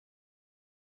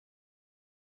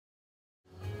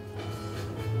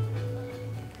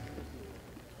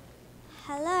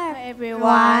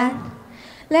everyone.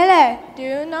 Lele, do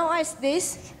you know what's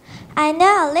this? I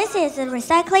know this is a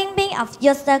recycling bin of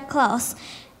used clothes.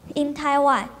 In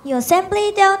Taiwan, you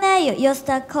simply donate your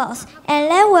used clothes and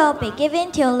they will be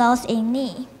given to those in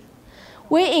need.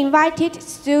 We invited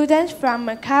students from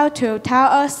Macau to tell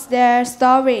us their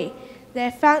story. They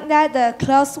found that the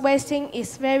clothes wasting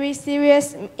is very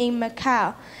serious in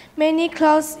Macau. Many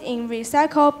clothes in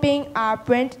recycle bin are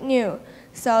brand new,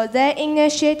 so they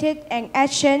initiated an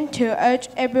action to urge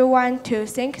everyone to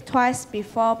think twice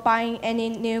before buying any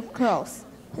new clothes.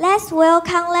 Let's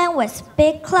welcome them with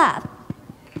big clap.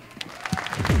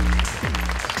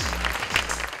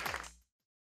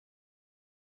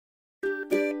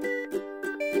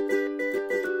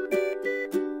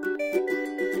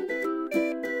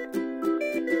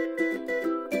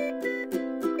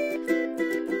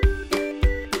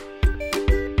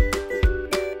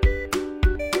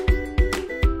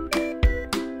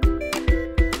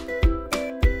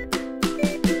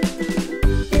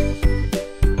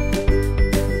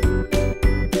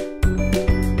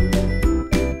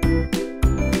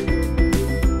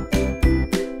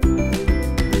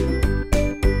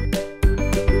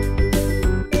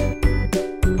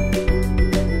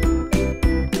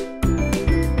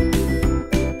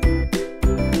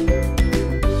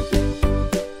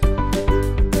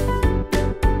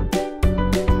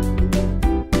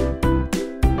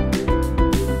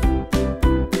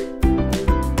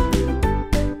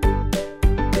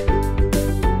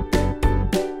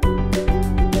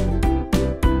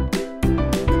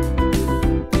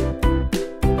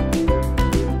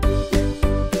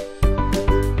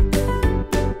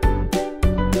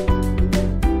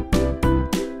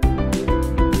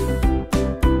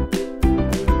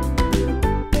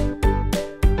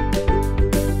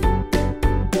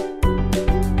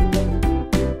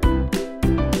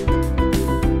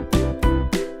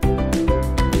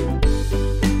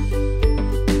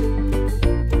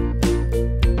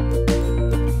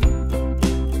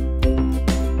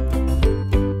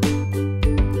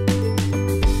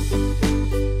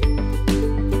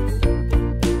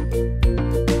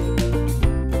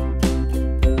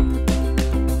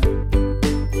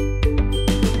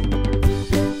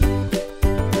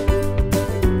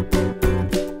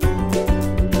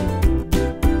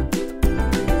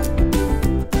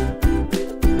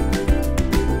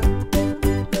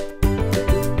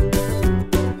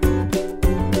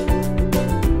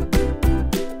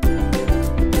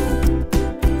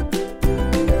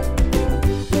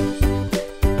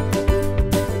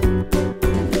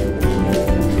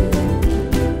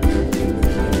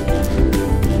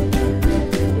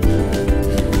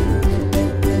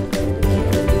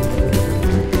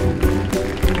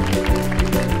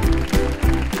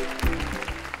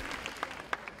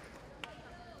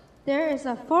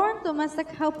 A foreign domestic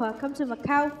helper come to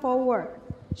Macau for work.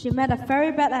 She met a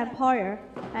very bad employer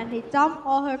and he dumped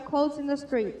all her clothes in the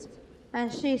street,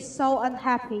 and she is so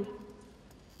unhappy.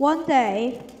 One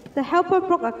day, the helper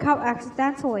broke a cup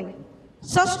accidentally.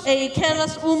 Such a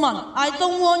careless woman! I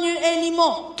don't want you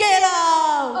anymore! Get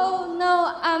out! Oh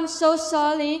no, I'm so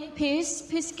sorry.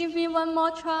 Please give me one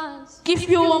more chance. Give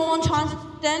you one more chance?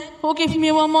 Then who give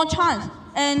me one more chance?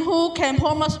 And who can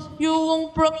promise you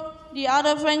won't break the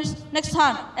other friends next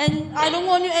time? And I don't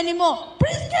want you anymore.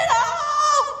 Please get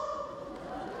out!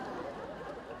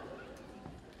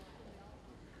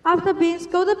 After being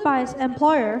scolded by his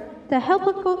employer, the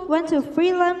helper went to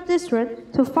Freeland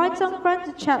District to find some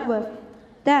friends to chat with.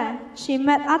 Then she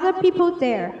met other people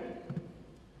there.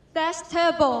 That's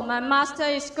terrible. My master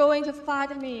is going to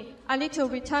fire me. I need to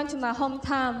return to my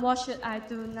hometown. What should I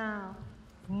do now?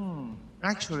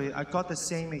 Actually, I got the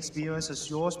same experience as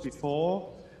yours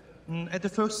before. At the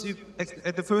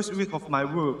first week of my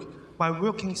work, my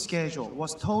working schedule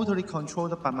was totally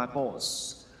controlled by my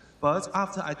boss. But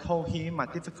after I told him my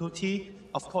difficulty,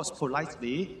 of course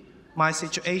politely, my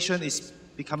situation is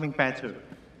becoming better.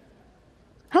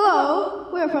 Hello,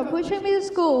 we are from Pushing Middle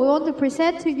School. We want to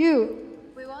present to you.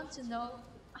 We want to know,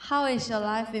 how is your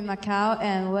life in Macau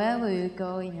and where will you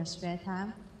go in your spare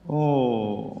time?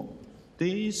 Oh,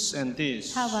 this and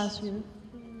this. How about you?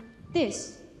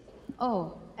 This.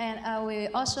 Oh, and we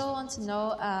also want to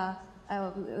know,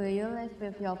 will you live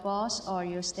with your boss or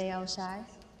you stay outside?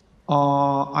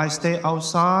 I stay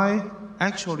outside.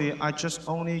 Actually, I just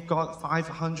only got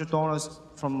 $500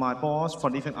 from my boss for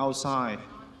living outside.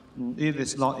 It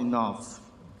is not enough.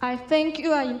 I think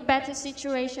you are in better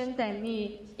situation than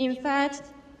me. In fact,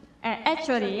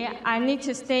 actually, I need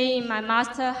to stay in my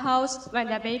master's house. When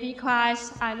the baby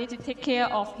cries, I need to take care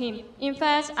of him. In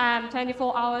fact, I am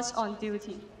 24 hours on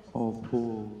duty. Oh,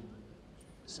 poor.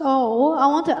 So, I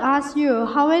want to ask you,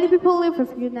 how many people live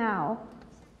with you now?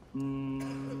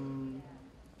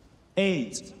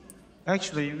 8.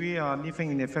 Actually, we are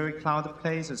living in a very crowded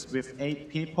places with 8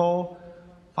 people.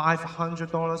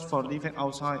 $500 for living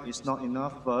outside is not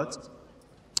enough, but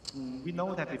we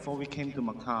know that before we came to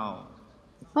Macau.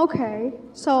 Okay,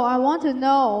 so I want to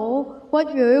know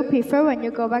what will you prefer when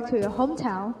you go back to your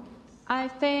hometown? I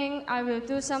think I will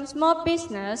do some small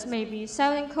business, maybe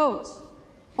selling clothes.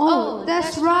 Oh,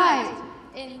 that's right.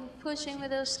 In Pushing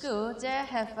Middle School, there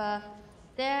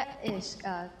is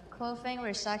clothing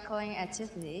recycling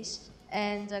activities,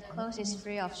 and the clothes is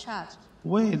free of charge.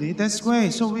 Really? That's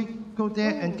great. So we go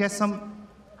there and get some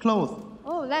clothes.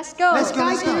 Oh, let's go. Let's go.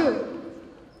 Let's go.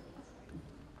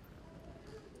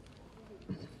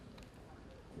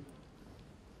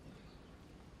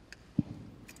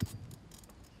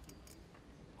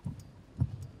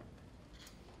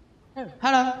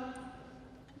 Hello.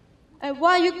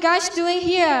 What are you guys doing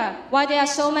here? Why there are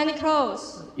so many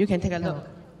clothes? You can take a look.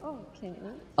 Okay.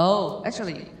 Oh,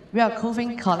 actually, we are a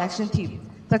clothing collection team.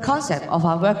 The concept of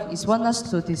our work is want us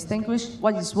to distinguish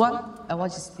what is one and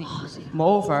what is thing.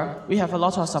 Moreover, we have a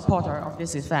lot of supporters of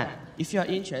this event. If you are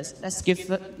interested,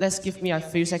 let's give me a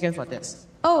few seconds for this.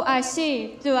 Oh, I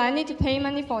see. Do I need to pay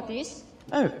money for this?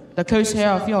 Oh, the clothes here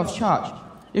are free of charge.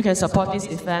 You can support this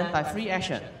event by free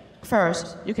action.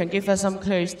 First, you can give us some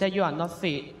clothes that you are not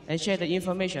fit and share the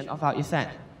information of our event.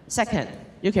 Second,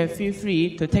 you can feel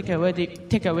free to take away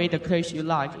the clothes you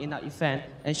like in our event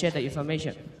and share the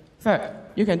information. Third,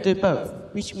 you can do both,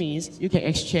 which means you can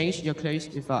exchange your clothes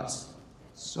with us.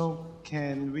 So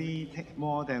can we take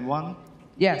more than one?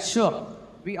 Yeah, sure.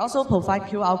 We also provide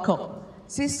QR code.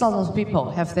 These sort of people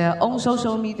have their own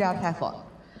social media platform.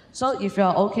 So if you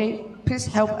are okay, please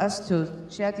help us to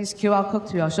share this QR code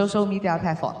to your social media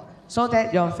platform, so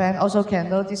that your fan also can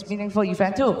know this meaningful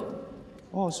event too.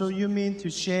 Oh, so you mean to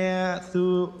share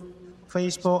through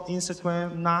Facebook,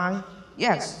 Instagram, Line?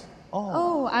 Yes.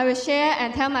 Oh, I will share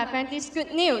and tell my friend this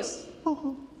good news.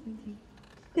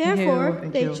 Therefore,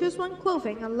 Thank they you. choose one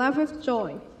clothing and laugh with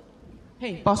joy.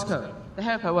 Hey, Bosco, the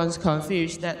helper was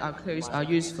confused that our clothes are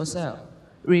used for sale.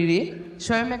 Really?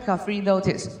 Shall we make a free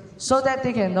notice so that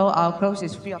they can know our clothes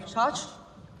is free of charge?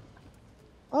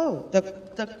 Oh,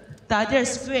 the idea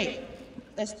is great.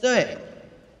 Let's do it.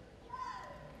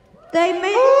 They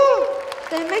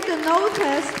make the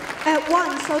notice at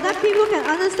once so that people can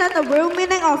understand the real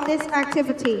meaning of this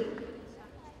activity.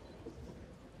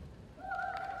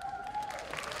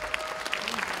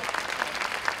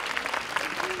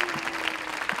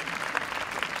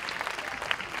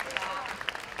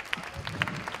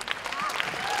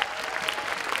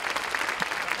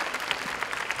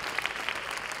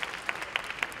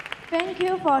 Thank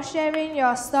you for sharing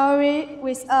your story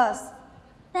with us.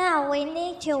 Now we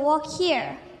need to walk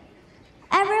here.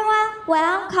 Everyone, when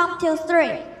I count to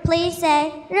 3, please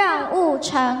say 任务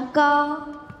成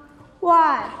功.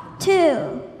 1,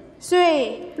 2,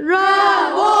 3.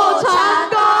 任务成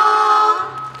功！